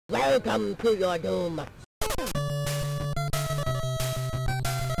Welcome to your doom.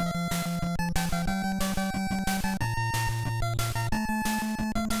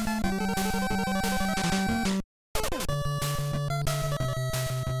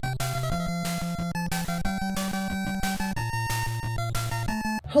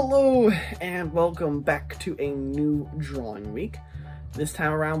 Hello and welcome back to a new drawing week. This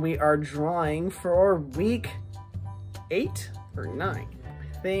time around we are drawing for week 8 or 9.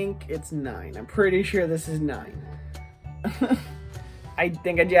 I think it's 9. I'm pretty sure this is 9.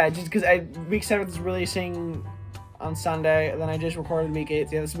 Just because week 7 is releasing on Sunday, and then I just recorded week 8.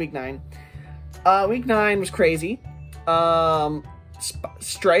 So yeah, this is week 9. Week 9 was crazy.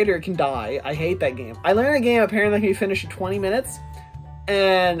 Strider can die. I hate that game. I learned that game apparently can be finished in 20 minutes.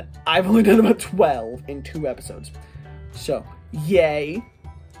 And I've only done about 12 in 2 episodes. So, yay.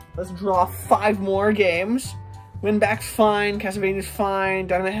 Let's draw 5 more games. Winback's fine, Castlevania's fine,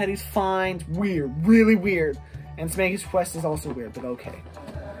 Dynamite Heady's fine. It's weird, really weird. And Spanky's Quest is also weird, but okay.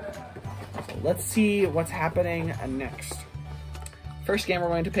 So let's see what's happening next. First game we're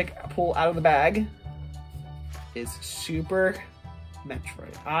going to pull out of the bag is Super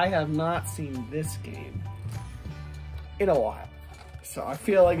Metroid. I have not seen this game in a while. So I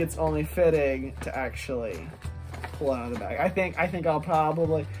feel like it's only fitting to actually pull it out of the bag. I think it'll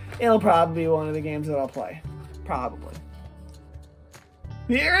probably be one of the games that I'll play. Probably.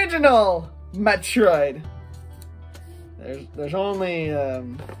 The original Metroid. There's only a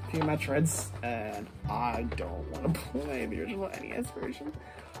few Metroids, and I don't want to play the original NES version.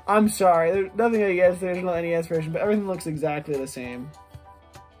 I'm sorry, there's nothing against the original NES version, but everything looks exactly the same.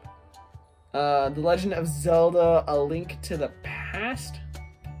 The Legend of Zelda: A Link to the Past.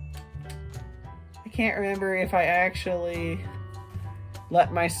 I can't remember if I actually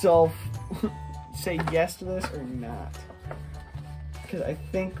let myself say yes to this or not. Because I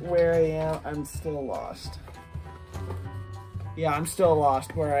think where I am, I'm still lost. Yeah, I'm still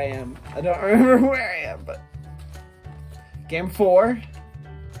lost where I am. I don't remember where I am, but... Game 4.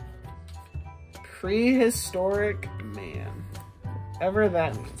 Prehistoric Man. Whatever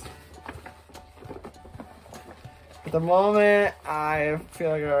that means. At the moment, I feel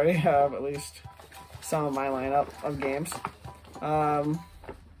like I already have at least some of my lineup of games.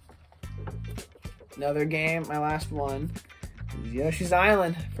 Another game, my last one, is Yoshi's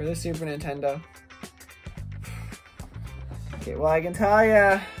Island for the Super Nintendo. Okay, well, I can tell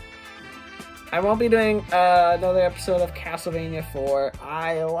you, I won't be doing another episode of Castlevania 4.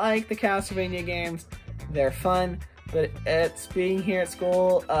 I like the Castlevania games. They're fun. But it's being here at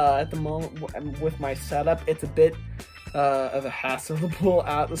school at the moment with my setup, it's a bit of a hassle to pull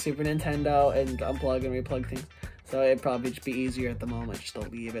out the Super Nintendo and unplug and replug things. So it'd probably just be easier at the moment just to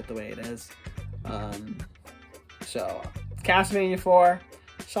leave it the way it is. So, Castlevania 4,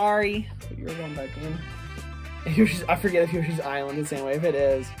 sorry, but you're going back in. I forget if Yoshi's Island is the same way. If it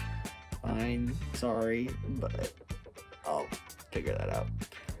is, fine, sorry, but I'll figure that out.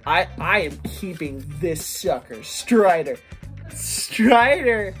 I am keeping this sucker, Strider.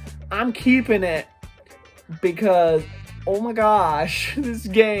 Strider, I'm keeping it because, oh my gosh, this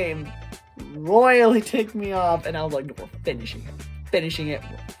game royally ticked me off, and I was like, we're finishing it,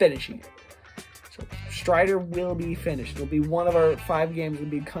 we're finishing it. So Strider will be finished. It'll be one of our 5 games will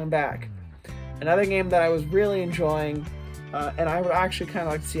be coming back. Another game that I was really enjoying, and I would actually kind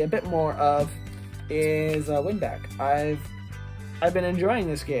of like to see a bit more of, is Winback. I've been enjoying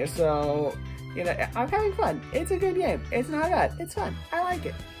this game, so, you know, I'm having fun. It's a good game. It's not bad. It's fun. I like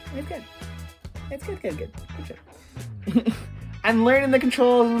it. It's good. It's good. I'm learning the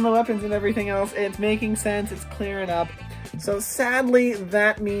controls and the weapons and everything else. It's making sense. It's clearing up. So sadly,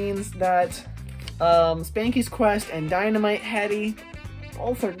 that means that Spanky's Quest and Dynamite Heady,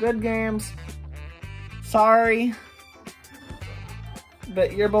 both are good games. Sorry,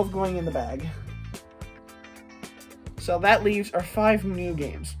 but you're both going in the bag. So that leaves our 5 new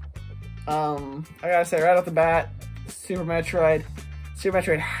games. I gotta say right off the bat, Super Metroid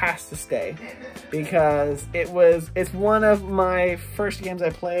has to stay because it's one of my first games I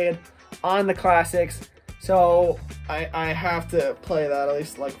played on the classics. So I have to play that at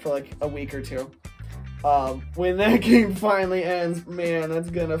least for like a week or 2. When that game finally ends, man, that's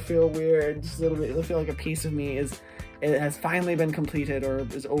gonna feel weird. Just it'll feel like a piece of me has finally been completed or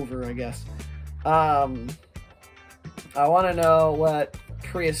is over, I guess. I want to know what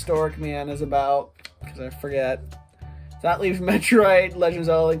Prehistoric Man is about, because I forget. So that leaves Metroid, Legend of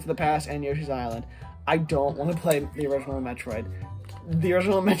Zelda: Link to the Past, and Yoshi's Island. I don't want to play the original Metroid. The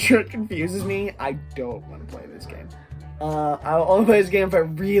original Metroid confuses me. I don't want to play this game. I'll only play this game if I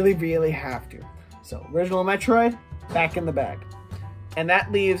really, really have to. So, original Metroid, back in the bag. And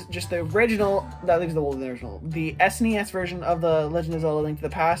that leaves just the original, the SNES version of the Legend of Zelda: Link to the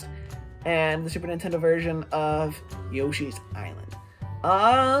Past, and the Super Nintendo version of Yoshi's Island.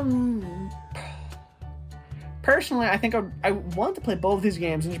 Personally, I think I want to play both of these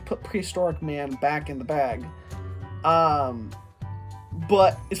games and just put Prehistoric Man back in the bag.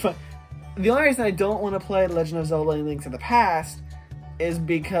 But it's fun. The only reason I don't want to play Legend of Zelda: Link to the Past is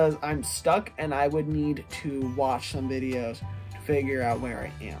because I'm stuck and I would need to watch some videos to figure out where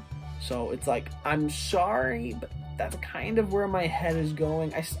I am. So it's like, I'm sorry, but that's kind of where my head is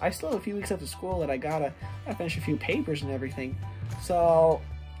going. I still have a few weeks left of school that I gotta finish a few papers and everything. So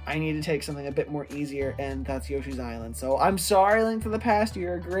I need to take something a bit more easier, and that's Yoshi's Island. So I'm sorry, Link to the Past,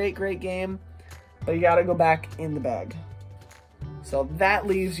 you're a great, great game, but you gotta go back in the bag. So that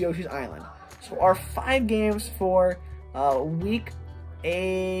leaves Yoshi's Island. So our 5 games for week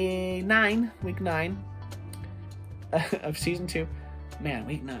 9 of season 2. Man,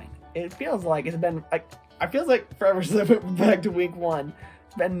 week 9. It feels like it's been like, I feels like forever since I went back to week 1.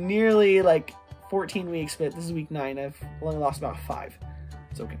 It's been nearly like 14 weeks, but this is week 9. I've only lost about 5.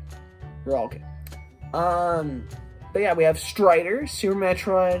 It's okay. We're all okay. But yeah, we have Strider, Super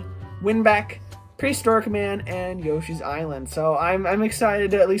Metroid, Winback, Prehistoric Man, and Yoshi's Island. So I'm excited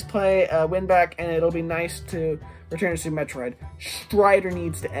to at least play Winback, and it'll be nice to return to Super Metroid. Strider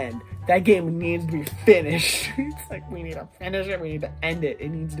needs to end. That game needs to be finished. It's like, we need to finish it, we need to end it. It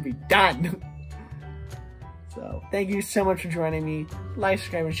needs to be done. So, thank you so much for joining me. Like,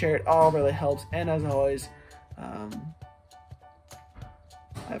 subscribe, and share. It all really helps. And as always, have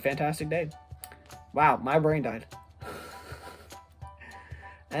a fantastic day. Wow, my brain died.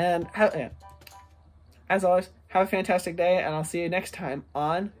 And, as always, have a fantastic day, and I'll see you next time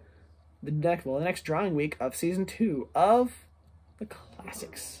on the next drawing week of Season 2 of the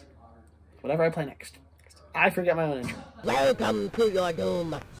Classics. Whatever I play next. I forget my own intro. Welcome to your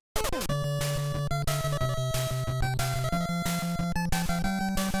doom.